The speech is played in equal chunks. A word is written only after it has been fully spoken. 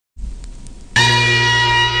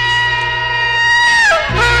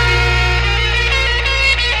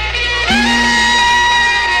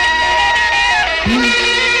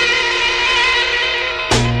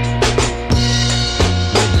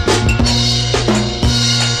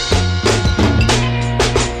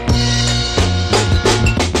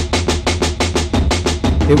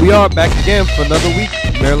Here we are back again for another week.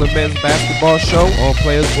 Maryland Men's Basketball Show on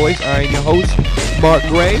Players Voice. I am your host, Mark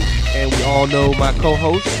Gray, and we all know my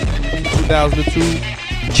co-host,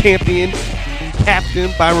 2002 champion,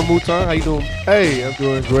 captain, Byron Mouton. How you doing? Hey, I'm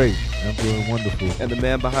doing great. I'm doing wonderful. And the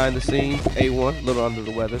man behind the scenes, A1, a little under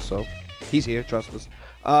the weather, so he's here, trust us.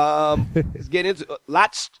 Let's get into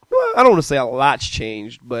lots. Well, I don't want to say a lot's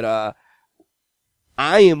changed, but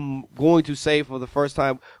I am going to say for the first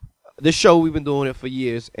time, this show, we've been doing it for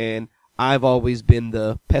years, and I've always been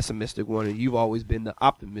the pessimistic one, and you've always been the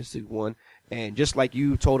optimistic one. And just like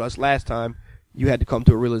you told us last time, you had to come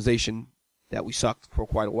to a realization that we sucked for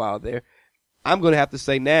quite a while there. I'm going to have to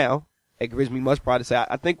say now, it gives me much pride to say,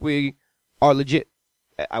 I think we are legit.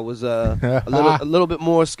 I was a little bit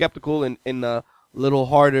more skeptical and a little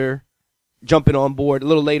harder jumping on board, a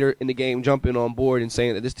little later in the game, jumping on board and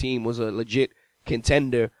saying that this team was a legit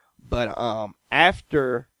contender. But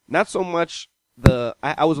after... Not so much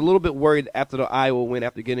I was a little bit worried after the Iowa win,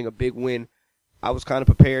 after getting a big win. I was kind of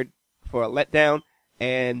prepared for a letdown,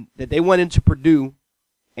 and that they went into Purdue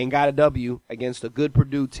and got a W against a good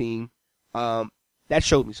Purdue team. That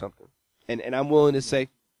showed me something. And I'm willing to say,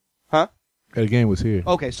 huh? The game was here.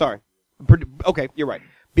 Okay, sorry. Purdue, okay, you're right.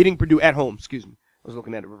 Beating Purdue at home, excuse me. I was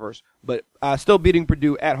looking at it reverse. But still beating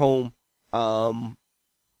Purdue at home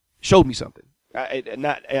showed me something.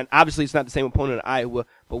 And obviously it's not the same opponent in Iowa,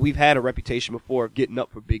 but we've had a reputation before of getting up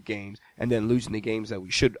for big games and then losing the games that we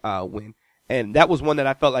should win. And that was one that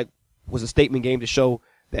I felt like was a statement game to show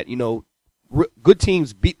that, you know, good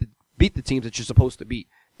teams beat the teams that you're supposed to beat.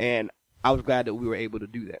 And I was glad that we were able to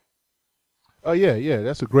do that. Oh, yeah,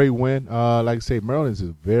 that's a great win. Like I say, Maryland is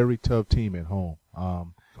a very tough team at home.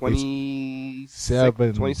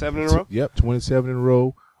 27 in a row? Yep, 27 in a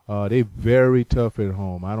row. They very tough at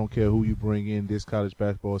home. I don't care who you bring in this college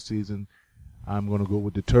basketball season. I'm going to go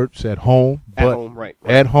with the Terps at home. At home, right.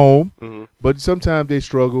 At home. Mm-hmm. But sometimes they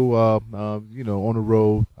struggle, on the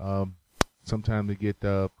road. Sometimes they get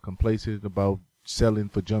complacent about selling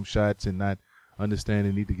for jump shots and not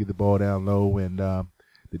understanding they need to get the ball down low. And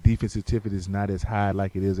the defensive activity is not as high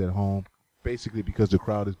like it is at home, basically because the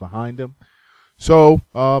crowd is behind them. So,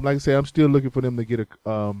 like I say, I'm still looking for them to get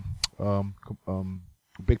a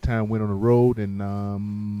big-time win on the road, and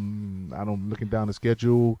I'm looking down the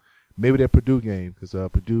schedule. Maybe that Purdue game, because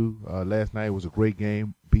Purdue last night was a great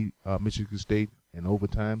game, beat Michigan State in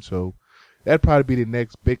overtime. So that'd probably be the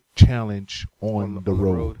next big challenge on the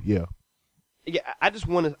road. Yeah. Yeah,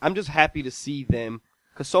 I'm just happy to see them,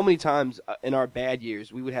 because so many times in our bad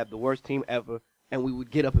years, we would have the worst team ever, and we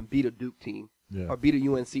would get up and beat a Duke team or beat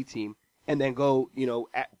a UNC team, and then go,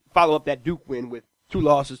 follow up that Duke win with 2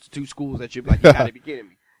 losses to 2 schools that you're like, you gotta be kidding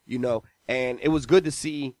me, And it was good to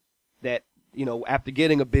see that, after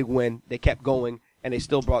getting a big win, they kept going and they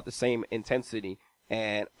still brought the same intensity.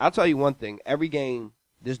 And I'll tell you one thing: every game,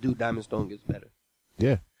 this dude Diamond Stone gets better.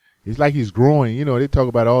 Yeah, it's like he's growing. They talk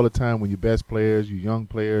about it all the time when your best players, your young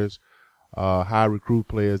players, high recruit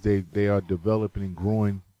players, they are developing and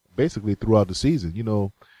growing basically throughout the season.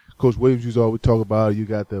 Coach Williams used to always talk about it. You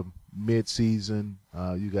got the mid-season,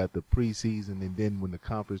 you got the preseason, and then when the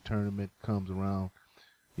conference tournament comes around,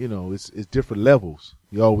 it's different levels.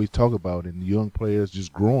 You always talk about it, and the young players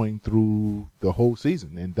just growing through the whole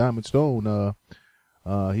season. And Diamond Stone,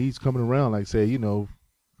 he's coming around. Like I say,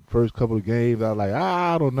 first couple of games, I was like,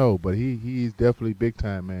 I don't know, but he's definitely big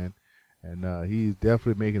time, man, and he's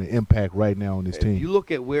definitely making an impact right now on this team. If you look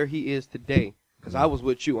at where he is today, because I was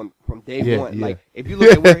with you from day one. Yeah. Like, if you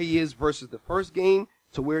look at where he is versus the first game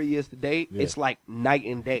to where he is today, it's like night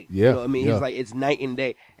and day. Yeah. You know what I mean? Yeah. He's like, it's night and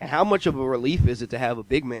day. And how much of a relief is it to have a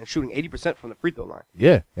big man shooting 80% from the free throw line?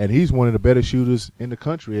 Yeah, and he's one of the better shooters in the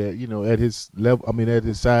country at, at his level, at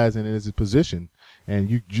his size and at his position. And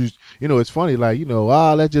you just, it's funny, like,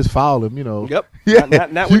 let's just foul him, Yep. Yeah.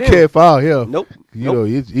 Not you can't foul him. Nope.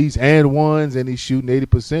 He's and ones and he's shooting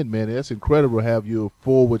 80%, man. That's incredible to have your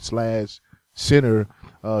forward/center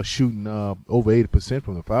shooting over 80%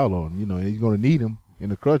 from the foul line, and he's going to need him in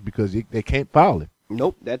the clutch because they can't foul him.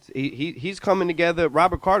 Nope, he's coming together.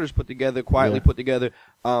 Robert Carter's quietly put together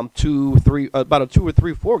 2 or 3 about a 2 or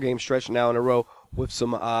 3 4 game stretch now in a row with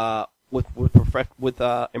some with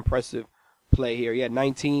impressive play here. He had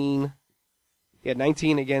 19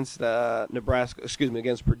 against Nebraska,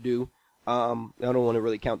 against Purdue. I don't want to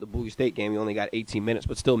really count the Bowie State game. He only got 18 minutes,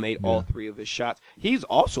 but still made all 3 of his shots. He's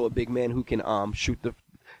also a big man who can shoot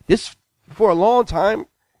this for a long time.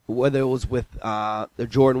 Whether it was with the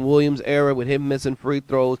Jordan Williams era, with him missing free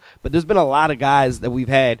throws. But there's been a lot of guys that we've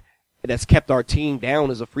had that's kept our team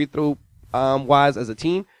down as a free throw wise as a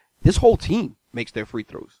team. This whole team makes their free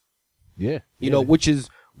throws. Yeah. You know, which is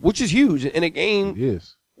huge in a game. It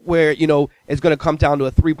is. where, it's going to come down to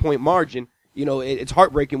a 3-point margin, it's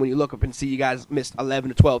heartbreaking when you look up and see you guys missed 11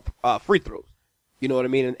 to 12 free throws. You know what I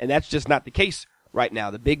mean? And that's just not the case right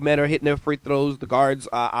now. The big men are hitting their free throws. The guards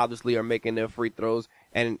obviously are making their free throws.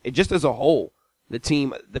 And it just as a whole,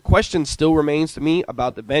 the question still remains to me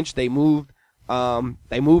about the bench. They moved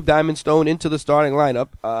Diamond Stone into the starting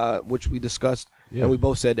lineup, which we discussed. Yeah. And we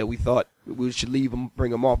both said that we thought we should leave him,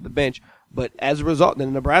 bring him off the bench. But as a result, in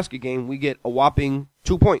the Nebraska game, we get a whopping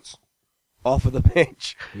 2 points off of the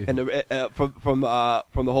bench. Yeah. And from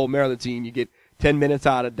the whole Maryland team, you get 10 minutes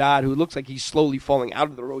out of Dodd, who looks like he's slowly falling out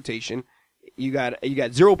of the rotation. You got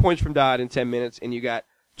 0 points from Dodd in 10 minutes, and you got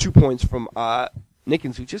 2 points from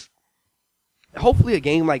Nickens, who just hopefully a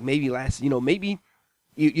game like maybe last, maybe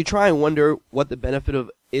you try and wonder what the benefit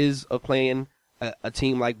is of playing a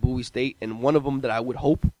team like Bowie State, and one of them that I would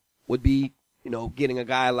hope would be, getting a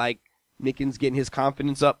guy like Nickens, getting his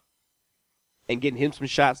confidence up and getting him some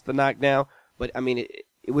shots to knock down. But, I mean,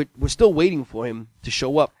 we're still waiting for him to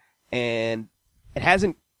show up, and it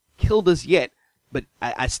hasn't killed us yet, but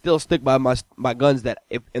I still stick by my guns that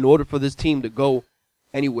if in order for this team to go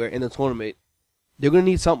anywhere in the tournament, they're going to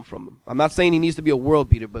need something from him. I'm not saying he needs to be a world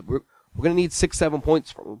beater, but we're going to need 6-7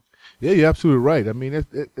 points from him. Yeah, you're absolutely right. I mean,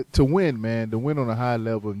 to win, man, to win on a high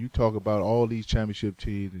level, and you talk about all these championship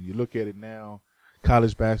teams, and you look at it now,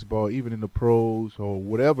 college basketball, even in the pros or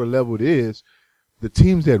whatever level it is, the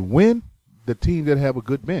teams that win, the teams that have a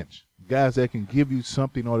good bench, guys that can give you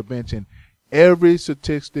something on the bench. And every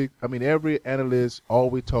analyst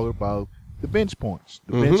always talk about the bench points.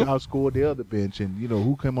 The bench outscored the other bench, and,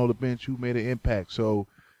 who came on the bench, who made an impact. So,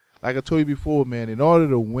 like I told you before, man, in order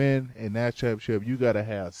to win a national championship, you got to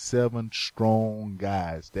have 7 strong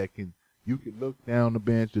guys that you can look down the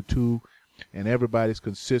bench, the two, and everybody's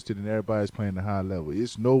consistent and everybody's playing the high level.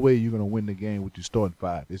 It's no way you're going to win the game with your starting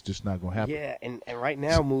 5. It's just not going to happen. Yeah, and right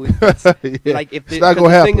now, Moo, like if it's not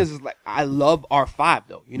going to happen. The thing is like I love our 5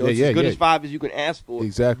 though. It's as good as 5 as you can ask for.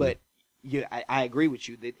 Exactly. But I agree with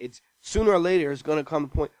you that it's sooner or later it's going to come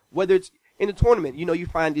to a point whether it's in the tournament. You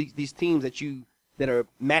find these teams that are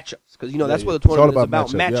matchups because that's what the tournament is about,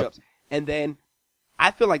 matchups. Yep. And then I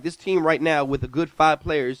feel like this team right now with a good 5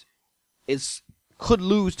 players could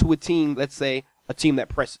lose to a team, let's say a team that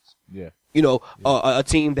presses. Yeah. A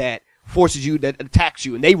team that forces you, that attacks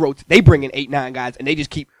you, and they bring in 8-9 guys and they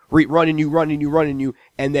just keep running you,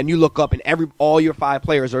 and then you look up and all your 5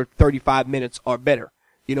 players are 35 minutes or better.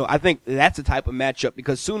 I think that's the type of matchup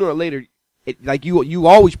because sooner or later, like you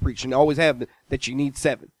always preach and always have that you need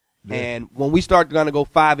 7. Yeah. And when we start going to go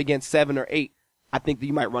 5 against 7 or 8, I think that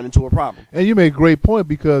you might run into a problem. And you made a great point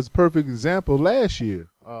because perfect example last year,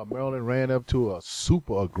 Maryland ran up to a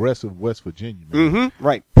super aggressive West Virginia, man.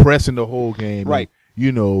 Right. Pressing the whole game. Right.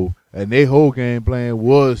 And their whole game plan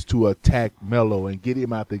was to attack Melo and get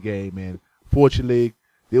him out the game. And fortunately,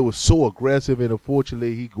 they were so aggressive, and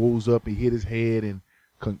unfortunately, he goes up, he hit his head and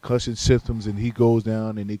concussion symptoms, and he goes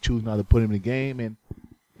down, and they choose not to put him in the game. And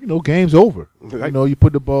game's over. Right. You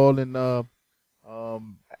put the ball in.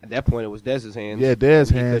 At that point, it was Dez's hands. Yeah, Dez's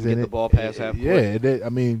hands. Get the ball past half court.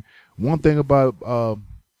 Yeah, one thing about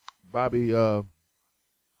Bobby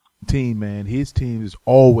team, man, his team is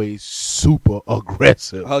always super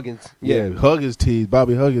aggressive. Huggins,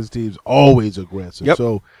 Bobby Huggins' team is always aggressive. Yep.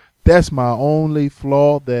 So that's my only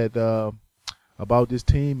flaw that about this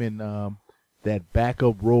team, and that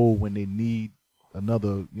backup role when they need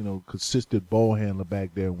another, consistent ball handler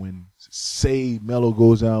back there. When say Melo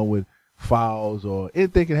goes down with fouls or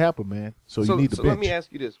anything can happen, man. So you need the bench. Let me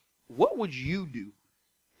ask you this: what would you do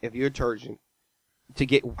if you're Turgeon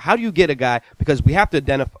how do you get a guy? Because we have to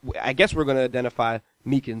identify. I guess we're going to identify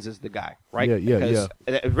Meekins as the guy, right? Yeah.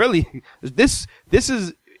 Really, this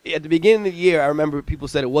is at the beginning of the year. I remember people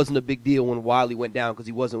said it wasn't a big deal when Wiley went down because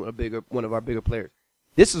he wasn't one of our bigger players.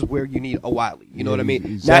 This is where you need a Wiley. You know what I mean?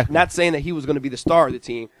 Exactly. Not saying that he was going to be the star of the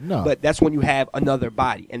team, but that's when you have another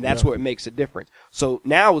body, and that's where it makes a difference. So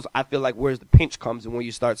now I feel like where's the pinch comes in when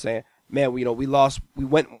you start saying, man, we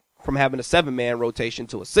went from having a 7-man rotation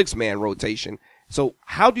to a 6-man rotation. So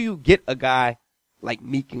how do you get a guy like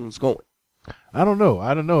Meekins going? I don't know.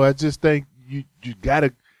 I just think you got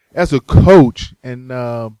to, as a coach and,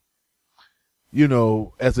 as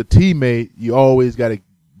a teammate, you always got to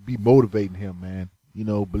be motivating him, man.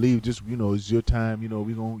 Believe just, it's your time, we're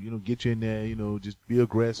going to, get you in there, just be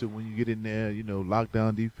aggressive when you get in there, lock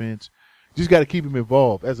down defense. Just got to keep him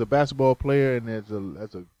involved as a basketball player and as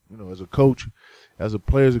a coach, as a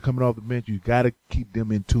players are coming off the bench, you got to keep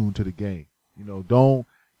them in tune to the game. Don't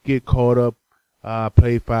get caught up. I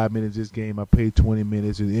played 5 minutes this game. I played 20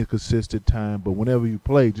 minutes. It's inconsistent time. But whenever you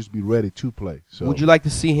play, just be ready to play. So, would you like to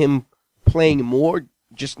see him playing more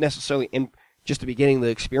just necessarily just to be getting the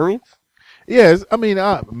experience? Yes, I mean,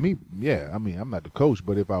 I'm not the coach,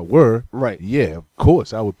 but if I were, Right. yeah, of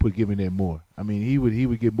course, I would give him that more. I mean, he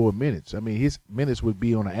would get more minutes. I mean, his minutes would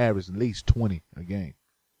be on an average at least 20 a game.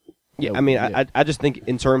 Yeah, I mean, yeah. I just think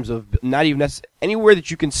in terms of not even anywhere that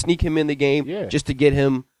you can sneak him in the game, just to get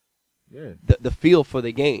him the feel for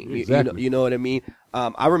the game. Exactly. You know what I mean?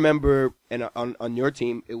 I remember on your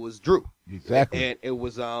team, it was Drew. Exactly. And it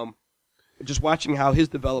was just watching how his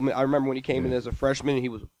development. I remember when he came in as a freshman, he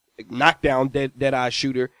was a knockdown dead-eye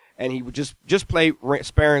shooter, and he would just play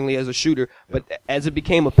sparingly as a shooter. But as it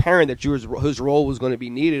became apparent that his role was going to be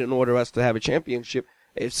needed in order for us to have a championship,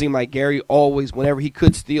 it seemed like Gary always, whenever he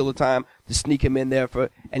could steal the time, to sneak him in there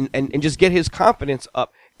and just get his confidence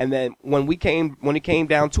up. And then when it came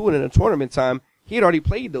down to it in a tournament time, he had already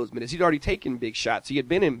played those minutes. He'd already taken big shots. He had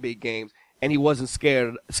been in big games, and he wasn't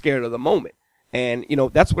scared of the moment. And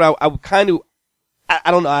that's what I would kind of.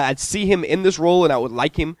 I don't know. I'd see him in this role, and I would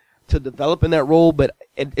like him to develop in that role, but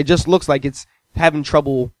it just looks like it's having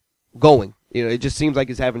trouble going. It just seems like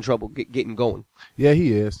it's having trouble getting going. Yeah,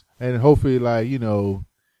 he is, and hopefully, one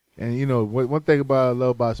thing I love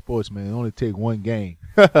about sports, man, it only take one game.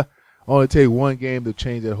 Only take one game to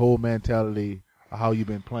change that whole mentality of how you've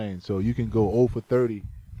been playing. So you can go 0 for 30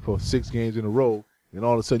 for 6 games in a row, and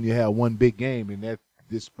all of a sudden you have one big game, and that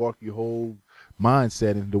just spark your whole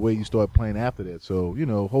mindset and the way you start playing after that. So,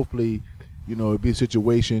 hopefully, it'll be a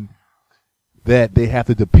situation that they have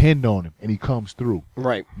to depend on him, and he comes through.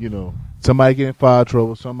 Right. Somebody get in foul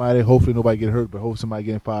trouble, hopefully nobody get hurt, but hopefully somebody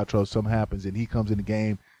get in foul trouble, something happens, and he comes in the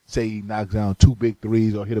game, say he knocks down 2 big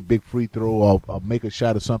threes or hit a big free throw or make a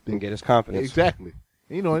shot or something. And get his confidence. Exactly.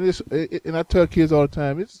 And I tell kids all the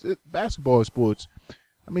time, basketball sports,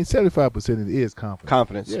 75% is confidence.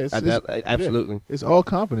 Confidence. Yeah, absolutely. Yeah, it's all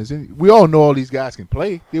confidence. And we all know all these guys can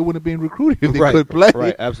play. They wouldn't have been recruited if they could play.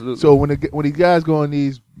 Right, absolutely. So when these guys go on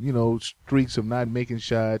these, streaks of not making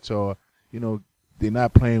shots or, they're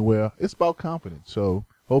not playing well, it's about confidence. So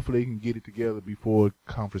hopefully they can get it together before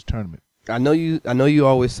conference tournament. I know you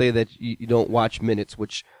always say that you don't watch minutes,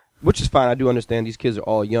 which is fine. I do understand these kids are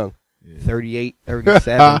all young. Yeah. 38,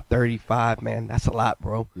 37, 35, man. That's a lot,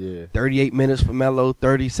 bro. Yeah. 38 minutes for Melo,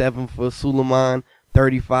 37 for Suleiman,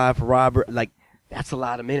 35 for Robert. Like, that's a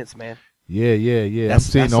lot of minutes, man. Yeah. I'm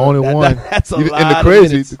seeing the only one. That's a lot and of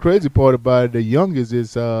minutes. The crazy part about it, the youngest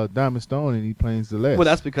is Diamond Stone, and he plays the last. Well,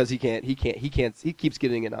 that's because he keeps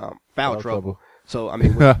getting in foul trouble. So,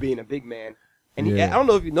 with being a big man. And I don't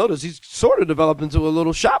know if you noticed, he's sort of developed into a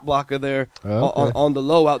little shot blocker there on the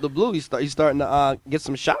low out the blue. He's starting to get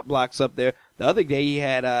some shot blocks up there. The other day he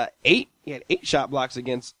had 8 shot blocks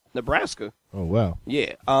against Nebraska. Oh wow!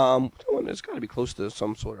 Yeah, it's got to be close to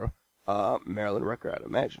some sort of Maryland record, I'd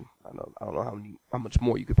imagine. I don't know how much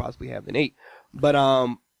more you could possibly have than 8, but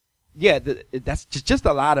that's just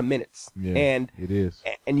a lot of minutes. Yeah, and it is.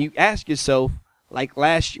 And you ask yourself, like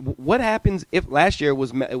what happens if last year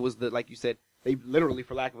was like you said. They literally,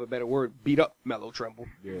 for lack of a better word, beat up Melo Trimble.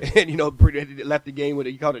 Yeah. And, left the game with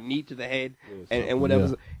he called a knee to the head and whatever.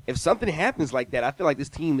 Yeah. If something happens like that, I feel like this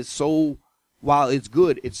team is while it's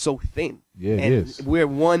good, it's so thin. Yeah, and it is. We're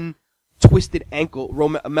one twisted ankle,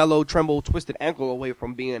 Melo Trimble twisted ankle away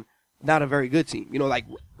from being not a very good team, like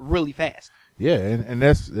really fast. Yeah, and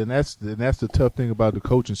that's the tough thing about the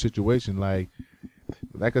coaching situation. Like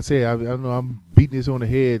I say, I know I'm beating this on the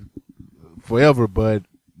head forever, but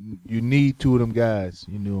you need 2 of them guys.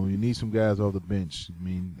 You need some guys off the bench.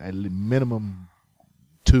 At minimum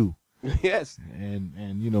 2. Yes. And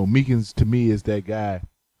Meekins to me is that guy.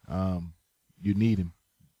 You need him.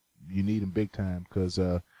 You need him big time because.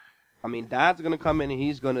 Dodd's gonna come in and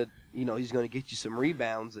he's gonna get you some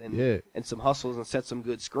rebounds and some hustles and set some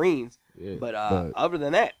good screens. Yeah. But other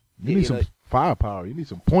than that, you need some firepower. You need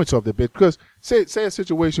some points off the bench because say a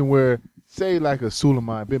situation where like a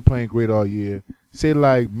Suleiman been playing great all year. Say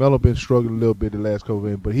like Melo been struggling a little bit the last couple of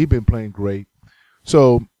games, but he been playing great.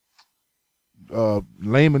 So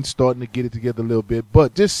Layman's starting to get it together a little bit.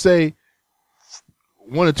 But just say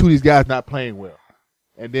 1 or 2 of these guys not playing well.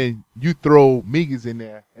 And then you throw Meekins in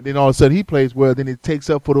there, and then all of a sudden he plays well, then it takes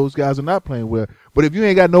up for those guys who are not playing well. But if you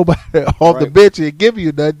ain't got nobody off the bench and give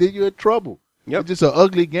you nothing, then you're in trouble. Yep. It's just an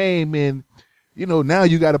ugly game, and now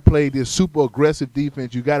you got to play this super aggressive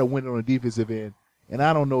defense. You got to win on the defensive end, and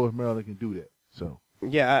I don't know if Maryland can do that. So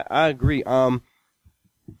yeah, I agree. I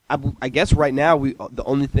guess right now the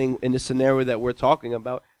only thing in the scenario that we're talking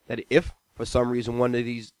about that if for some reason one of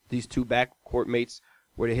these 2 backcourt mates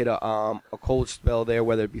were to hit a cold spell there,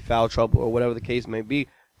 whether it be foul trouble or whatever the case may be,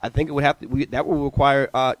 I think it would have to that will require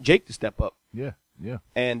Jake to step up. Yeah.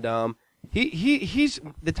 And he's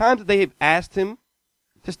the times that they have asked him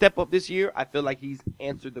to step up this year. I feel like he's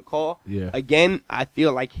answered the call. Yeah. Again, I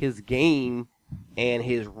feel like his game and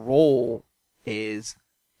his role is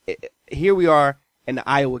here we are in the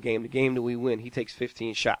Iowa game, the game that we win. He takes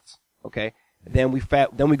 15 shots. Okay. Then we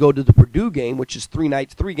go to the Purdue game, which is 3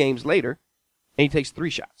 games later, and he takes 3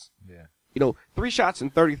 shots. Yeah. 3 shots in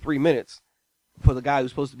 33 minutes for the guy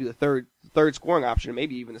who's supposed to be the third scoring option, and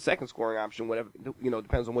maybe even the second scoring option, whatever,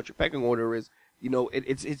 depends on what your pecking order is.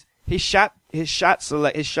 It's his shot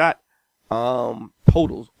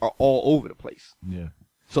totals are all over the place. Yeah.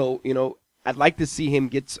 So, I'd like to see him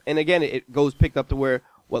get, and again, it goes picked up to where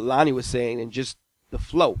what Lonnie was saying and just the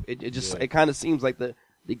flow. It kind of seems like the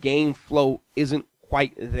game flow isn't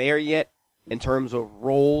quite there yet in terms of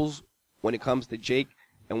roles when it comes to Jake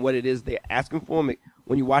and what it is they're asking for him.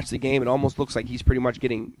 When you watch the game, it almost looks like he's pretty much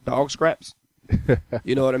getting dog scraps.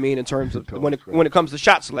 You know what I mean? In terms of when it comes to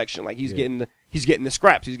shot selection, like he's getting the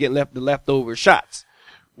scraps, he's getting the leftover shots.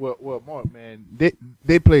 Well, Mark, man,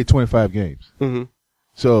 they played 25 games. Mm-hmm.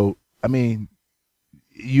 So I mean,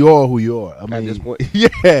 you are who you are. I mean, at this point,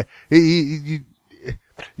 yeah,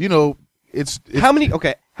 it's how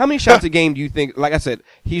many shots a game do you think? Like I said,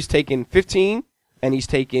 he's taking 15, and he's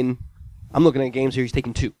taking. I'm looking at games here. He's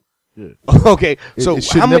taking 2. Yeah. Okay, so it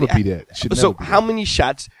should never be that. So how many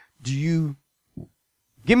shots do you?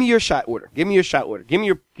 Give me your shot order. Give me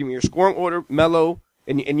your scoring order. Melo,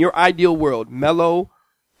 in your ideal world, Melo,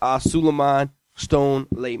 Suleiman, Stone,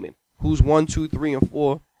 Layman. Who's 1, 2, 3, and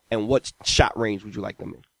 4, and what shot range would you like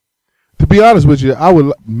them in? To be honest with you,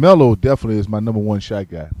 Melo definitely is my number 1 shot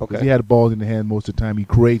guy. Okay. He had the balls in the hand most of the time. He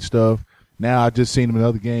creates stuff. Now I just seen him in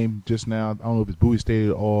another game just now. I don't know if it's Bowie State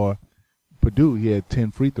or Purdue. He had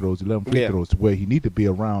 10 free throws, 11 free throws, where he need to be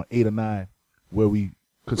around 8 or 9, where we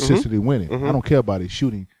consistently winning. Mm-hmm. I don't care about his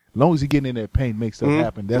shooting. As long as he getting in that paint, makes stuff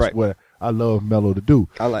happen. That's right. what I love Melo to do.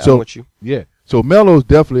 I'm with you. Yeah. So Melo's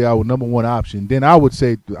definitely our number 1 option. Then I would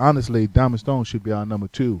say, honestly, Diamond Stone should be our number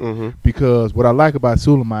 2 because what I like about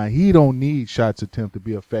Suleiman, he don't need shots attempt to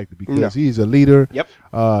be effective because he's a leader.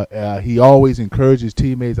 Yep. He always encourages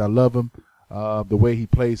teammates. I love him. The way he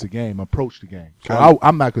plays the game, approach the game. So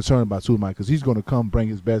I'm not concerned about Suleiman because he's going to come bring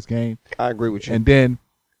his best game. I agree with you. And then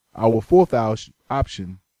our 4th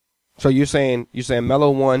option. So you're saying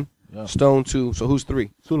Melo 1, Stone 2. So who's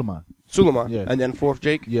 3? Suleiman. Yeah. And then 4th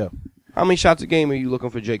Jake. Yeah. How many shots a game are you looking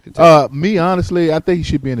for Jake to take? Me honestly, I think he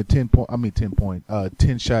should be in the 10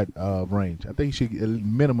 shot range. I think he should at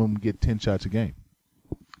minimum get 10 shots a game.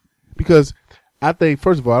 Because I think,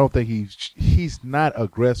 first of all, I don't think he's not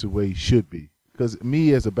aggressive where he should be. Because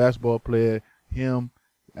me as a basketball player, him,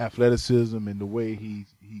 athleticism, and the way he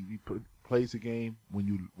plays the game, when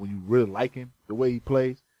you really like him, the way he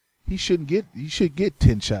plays, he should get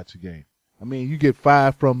 10 shots a game. I mean, you get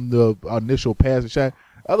 5 from the initial passing shot.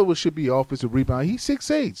 Other ones should be offensive rebound. He's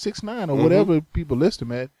 6'8", 6'9", or whatever people list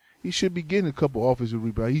him at. He should be getting a couple offensive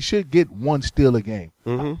rebounds. He should get 1 steal a game.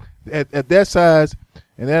 At that size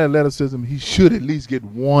and that athleticism, he should at least get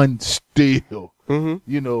 1 steal,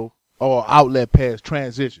 or outlet pass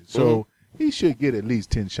transition. So he should get at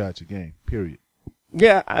least 10 shots a game, period.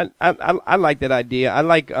 Yeah, I like that idea. I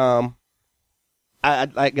like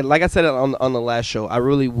like I said on the last show, I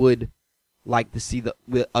really would like to see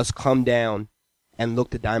us come down and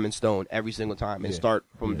look to Diamond Stone every single time and start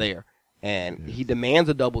from there. And he demands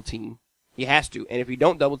a double team. He has to. And if you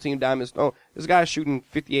don't double team Diamond Stone, this guy's shooting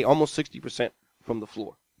 58, almost 60% from the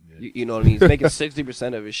floor. Yeah. You know what I mean? He's making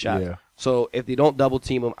 60% of his shots. Yeah. So if they don't double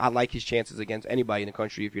team him, I like his chances against anybody in the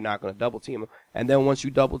country if you're not going to double team him. And then once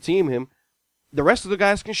you double team him, the rest of the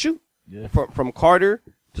guys can shoot. Yeah. From Carter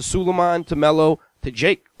to Suleiman to Melo to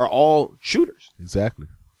Jake are all shooters. Exactly.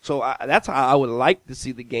 So that's how I would like to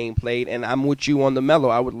see the game played, and I'm with you on the Melo.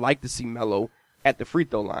 I would like to see Melo at the free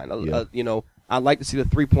throw line. I'd like to see the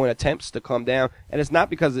 3-point attempts to come down, and it's not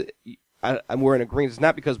because we're in agreement. It's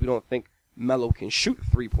not because we don't think Melo can shoot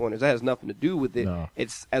 3-pointers. That has nothing to do with it. No.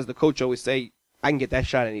 It's, as the coach always say, I can get that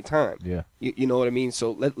shot anytime. Yeah. You know what I mean?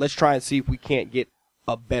 So let's try and see if we can't get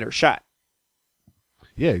a better shot.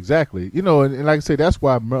 Yeah, exactly. And like I say, that's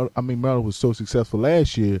why Melo was so successful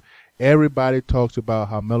last year. Everybody talks about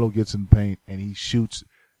how Melo gets in the paint and he shoots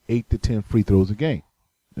 8 to 10 free throws a game.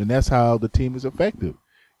 And that's how the team is effective.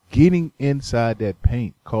 Getting inside that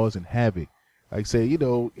paint, causing havoc. Like I say,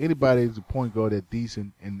 anybody who's a point guard that's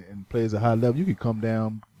decent and plays a high level, you can come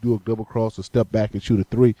down, do a double cross or step back and shoot a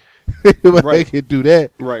 3. They can do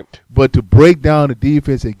that. Right. But to break down the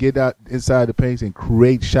defense and get out inside the paint and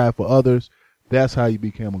create shot for others, that's how you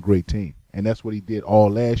become a great team. And that's what he did all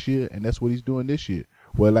last year, and that's what he's doing this year.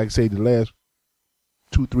 Well, like I say, the last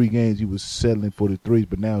 2-3 games he was settling for the threes,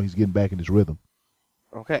 but now he's getting back in his rhythm.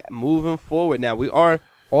 Okay, moving forward now, we are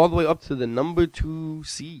all the way up to the number 2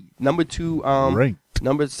 seed, second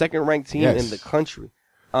ranked team in the country.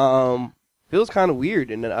 Feels kind of weird,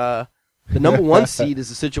 and the number 1 seed is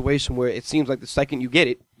a situation where it seems like the second you get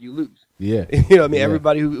it, you lose. Yeah, you know what I mean. Yeah.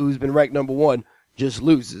 Everybody who's been ranked number 1 just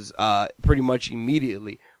loses pretty much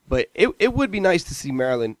immediately. But it would be nice to see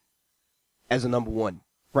Maryland as a number 1,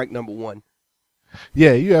 ranked number 1.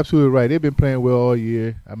 Yeah, you're absolutely right. They've been playing well all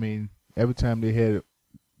year. I mean, every time they had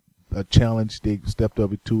a challenge, they stepped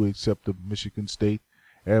up to it, except the Michigan State.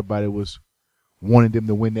 Everybody was wanting them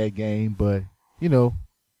to win that game, but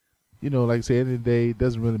like I said, at the end of the day, it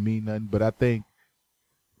doesn't really mean nothing. But I think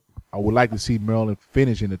I would like to see Maryland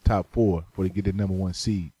finish in the top 4 before they get the number 1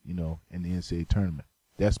 seed, in the NCAA tournament.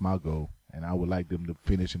 That's my goal, and I would like them to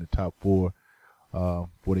finish in the top 4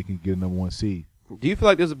 before they can get a number 1 seed. Do you feel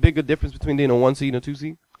like there's a bigger difference between being a 1 seed and a 2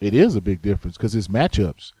 seed? It is a big difference because it's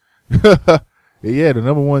matchups. Yeah, the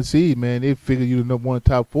number 1 seed, man, they figure you the number 1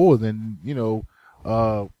 top 4. Then,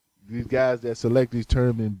 these guys that select these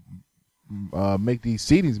tournaments make these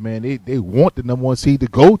seedings, man, they want the number 1 seed to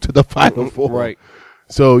go to the Final Four. Right.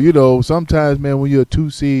 So, sometimes, man, when you're a 2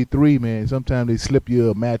 seed, 3, man, sometimes they slip you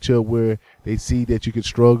a matchup where they see that you could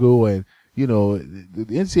struggle. And, the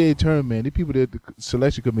NCAA tournament, man, the people that the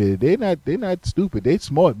selection committee, they're not stupid. They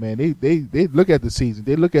smart, man. They look at the season.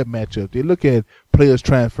 They look at matchups. They look at players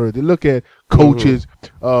transfer. They look at coaches,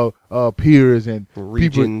 peers and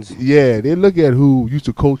regions. People, yeah, they look at who used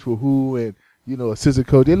to coach for who and, assistant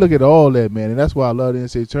coach. They look at all that, man. And that's why I love the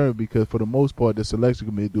NCAA tournament because for the most part, the selection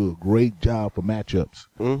committee do a great job for matchups.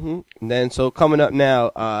 Mm-hmm. And then, so coming up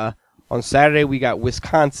now, on Saturday, we got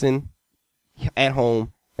Wisconsin at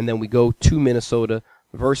home. And then we go to Minnesota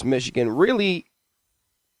versus Michigan. Really,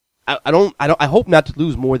 I hope not to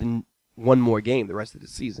lose more than one more game the rest of the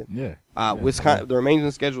season. Yeah. Wisconsin. The remaining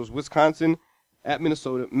schedule is Wisconsin at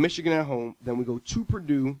Minnesota, Michigan at home. Then we go to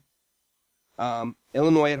Purdue,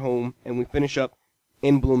 Illinois at home, and we finish up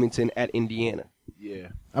in Bloomington at Indiana. Yeah.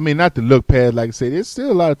 I mean, not to look past, like I said, there's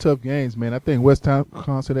still a lot of tough games, man. I think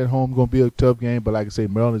Wisconsin at home is going to be a tough game, but like I say,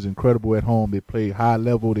 Maryland is incredible at home. They play high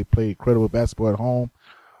level. They play incredible basketball at home.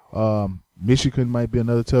 Michigan might be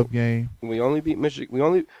another tough game. We only beat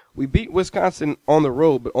Michigan. We beat Wisconsin on the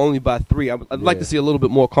road, but only by 3. I'd like to see a little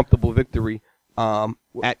bit more comfortable victory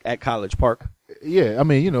at College Park. Yeah, I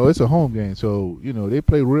mean, it's a home game, so they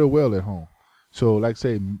play real well at home. So, like I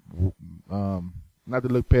say, not to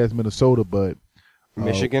look past Minnesota, but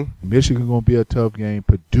Michigan going to be a tough game.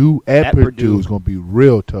 Purdue at Purdue is going to be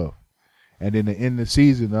real tough. And then in the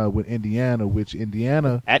season with Indiana,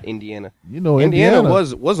 at Indiana, Indiana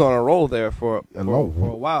was on a roll there for a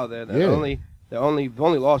while there. They only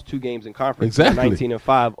lost 2 games in conference. Exactly.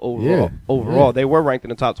 19-5 overall. Yeah. They were ranked in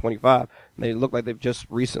the top 25. They look like they've just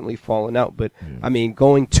recently fallen out. But I mean,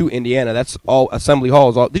 going to Indiana, that's all Assembly Hall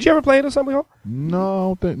is all. Did you ever play at Assembly Hall? No, I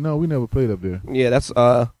don't think. No, we never played up there. Yeah, that's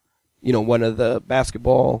one of the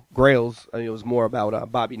basketball grails. I mean, it was more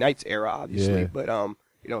about Bobby Knight's era, obviously, but a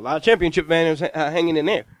lot of championship banners hanging in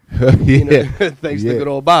there. Thanks to good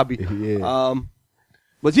old Bobby. Yeah.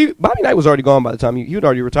 Bobby Knight was already gone by the time he had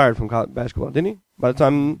already retired from college basketball, didn't he? By the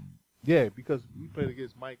time. Yeah, because we played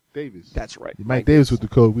against Mike Davis. That's right. Mike Davis was the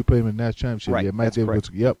coach. We played him in the national championship. Right. Yeah, Mike Davis.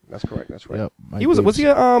 Yep. That's correct. That's right. Yep. Was he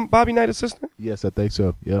a Bobby Knight assistant? Yes, I think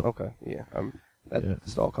so. Yep. Okay. Yeah.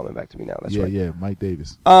 That's all coming back to me now. That's right. Yeah, Mike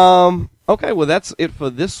Davis. Okay. Well, that's it for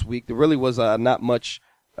this week. There really was not much.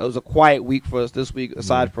 It was a quiet week for us this week,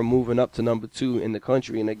 aside from moving up to number 2 in the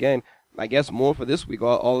country. And again, I guess more for this week.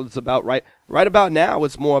 All it's about right about now.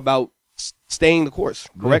 It's more about staying the course.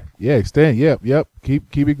 Correct? Yeah, staying. Yep.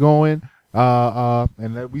 Keep it going.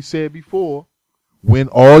 And like we said before, win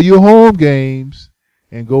all your home games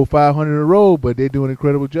and go 500 in a row. But they're doing an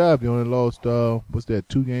incredible job. They only lost 2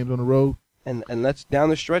 games on the road. And let's down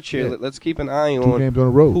the stretch here. Yeah. Let's keep an eye on 2 games on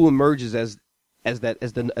the road. Who emerges as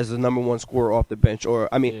the number 1 scorer off the bench. Or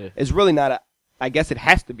I mean, it's really not I guess it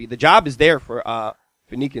has to be. The job is there for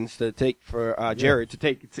Neekins to take, for Jared to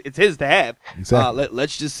take. It's his to have. Exactly.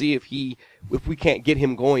 Let's just see if we can't get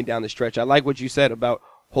him going down the stretch. I like what you said about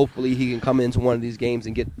hopefully he can come into one of these games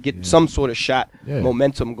and get some sort of shot,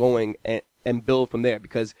 momentum going and build from there,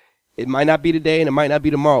 because it might not be today and it might not be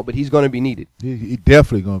tomorrow, but he's going to be needed. He's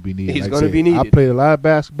definitely going to be needed. He's going to be needed. I played a lot of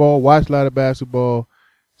basketball, watched a lot of basketball,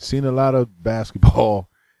 seen a lot of basketball.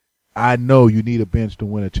 I know you need a bench to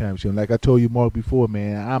win a championship. Like I told you, Mark, before,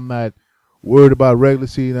 man, I'm not worried about regular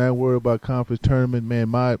season. I ain't worried about conference tournament, man.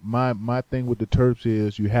 My thing with the Terps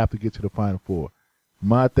is you have to get to the Final Four.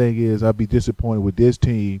 My thing is I'd be disappointed with this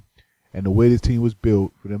team and the way this team was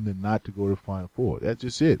built for them to not to go to the Final Four. That's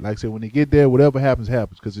just it. Like I said, when they get there, whatever happens,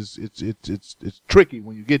 happens, because it's tricky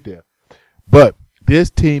when you get there. But This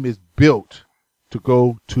team is built to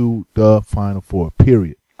go to the Final Four,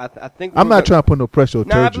 period. I think I'm not trying to put no pressure on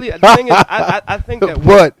No, Turgeon. the thing is, I think that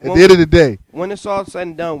But at the end of the day, when it's all said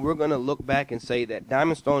and done, we're going to look back and say that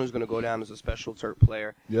Diamond Stone is going to go down as a special Terp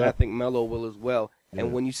player. Yeah. And I think Melo will as well. Yeah.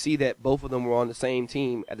 And when you see that both of them were on the same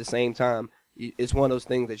team at the same time, it's one of those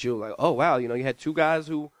things that you're like, oh, wow, you had two guys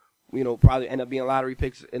who, probably end up being lottery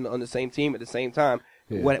picks on the same team at the same time.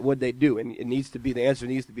 Yeah. What'd they do? And the answer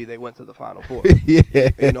needs to be they went to the Final Four. Yeah.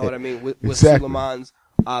 You know what I mean? With Exactly. Suleiman's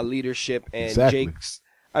leadership and Exactly. Jake's.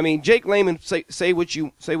 I mean, Jake Layman. Say what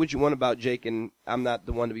you want about Jake, and I'm not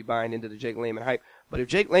the one to be buying into the Jake Layman hype. But if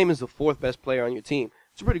Jake Layman's the fourth best player on your team,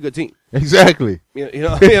 it's a pretty good team. Exactly. You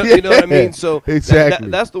know what I mean. So exactly.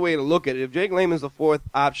 That's the way to look at it. If Jake Layman's the fourth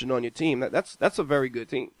option on your team, that's a very good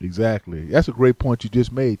team. Exactly. That's a great point you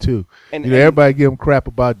just made too. And everybody give him crap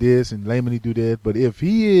about this and Layman he do that, but if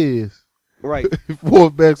he is right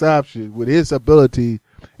fourth best option with his ability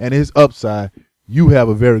and his upside, you have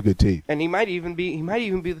a very good team. And he might even be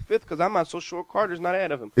the fifth because I'm not so sure Carter's not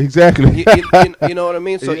ahead of him. Exactly. You know what I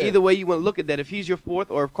mean? So Yeah. either way you want to look at that, if he's your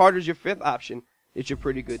fourth or if Carter's your fifth option, it's your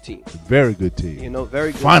pretty good team. Very good team.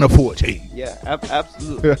 Very good. Final Four team. Yeah,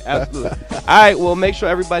 absolutely. Absolutely. All right, well, make sure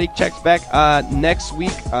everybody checks back next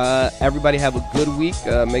week. Everybody have a good week.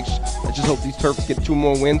 Let's just hope these Terps get 2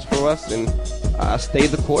 more wins for us and stay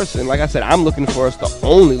the course. And like I said, I'm looking for us to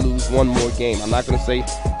only lose 1 more game. I'm not going to say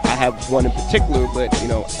I have one in particular, but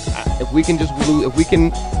if we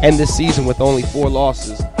can end this season with only 4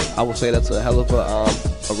 losses, I will say that's a hell of a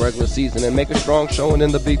regular season and make a strong showing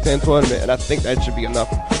in the Big Ten tournament. And I think that should be enough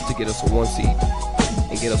to get us a 1 seed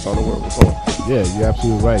and get us on the world we're going. Yeah, you're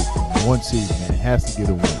absolutely right. 1 seed, man, has to get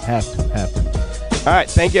a win. Have to. All right,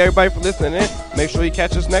 thank you everybody for listening in. Make sure you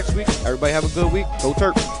catch us next week. Everybody have a good week. Go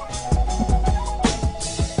Terps.